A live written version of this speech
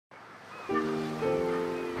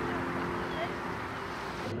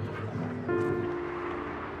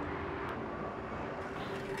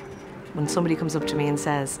When somebody comes up to me and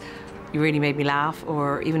says, "You really made me laugh,"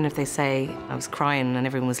 or even if they say, "I was crying and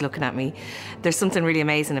everyone was looking at me," there's something really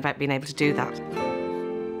amazing about being able to do that.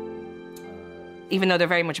 Even though they're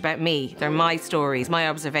very much about me, they're my stories, my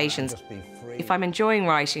observations. If I'm enjoying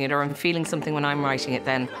writing it or I'm feeling something when I'm writing it,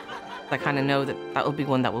 then I kind of know that that will be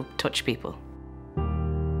one that will touch people.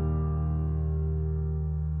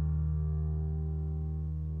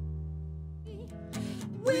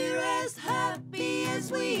 We're as happy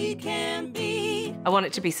as we can be. I want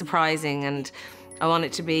it to be surprising and I want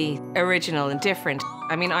it to be original and different.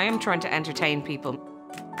 I mean, I am trying to entertain people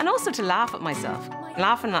and also to laugh at myself.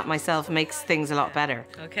 Laughing at myself makes things a lot better.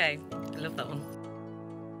 Okay, I love that one.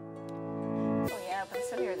 Oh yeah, but the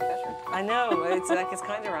sillier the better. I know, it's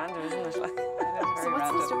kind of random, isn't it? So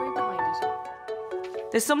what's the story behind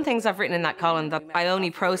it? There's some things I've written in that column that I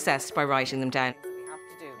only processed by writing them down.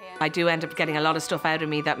 I do end up getting a lot of stuff out of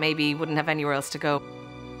me that maybe wouldn't have anywhere else to go.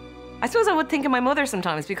 I suppose I would think of my mother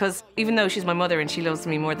sometimes, because even though she's my mother and she loves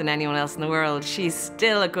me more than anyone else in the world, she's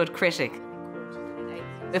still a good critic.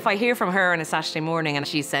 If I hear from her on a Saturday morning and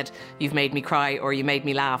she said, "You've made me cry," or "You made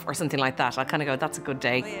me laugh," or something like that, I'll kind of go, "That's a good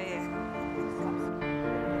day."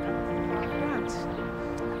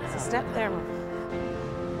 There's a step there.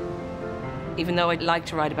 Even though I'd like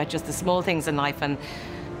to write about just the small things in life and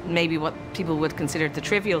maybe what people would consider the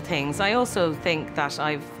trivial things, I also think that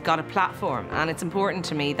I've got a platform, and it's important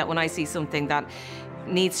to me that when I see something that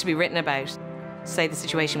needs to be written about, say the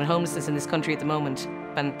situation with homelessness in this country at the moment,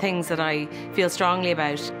 and things that I feel strongly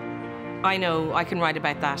about, I know I can write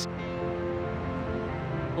about that.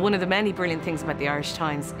 One of the many brilliant things about the Irish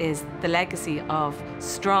Times is the legacy of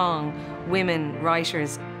strong women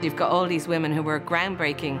writers. You've got all these women who were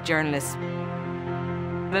groundbreaking journalists.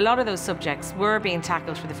 A lot of those subjects were being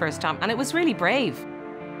tackled for the first time, and it was really brave.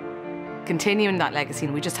 Continuing that legacy,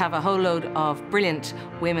 and we just have a whole load of brilliant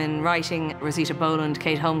women writing: Rosita Boland,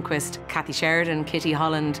 Kate Holmquist, Kathy Sheridan, Kitty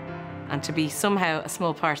Holland, and to be somehow a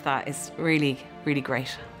small part of that is really, really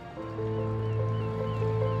great.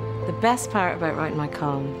 The best part about writing my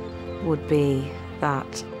column would be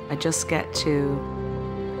that I just get to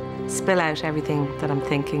spill out everything that I'm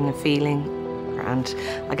thinking and feeling, and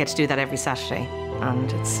I get to do that every Saturday,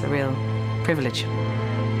 and it's a real privilege.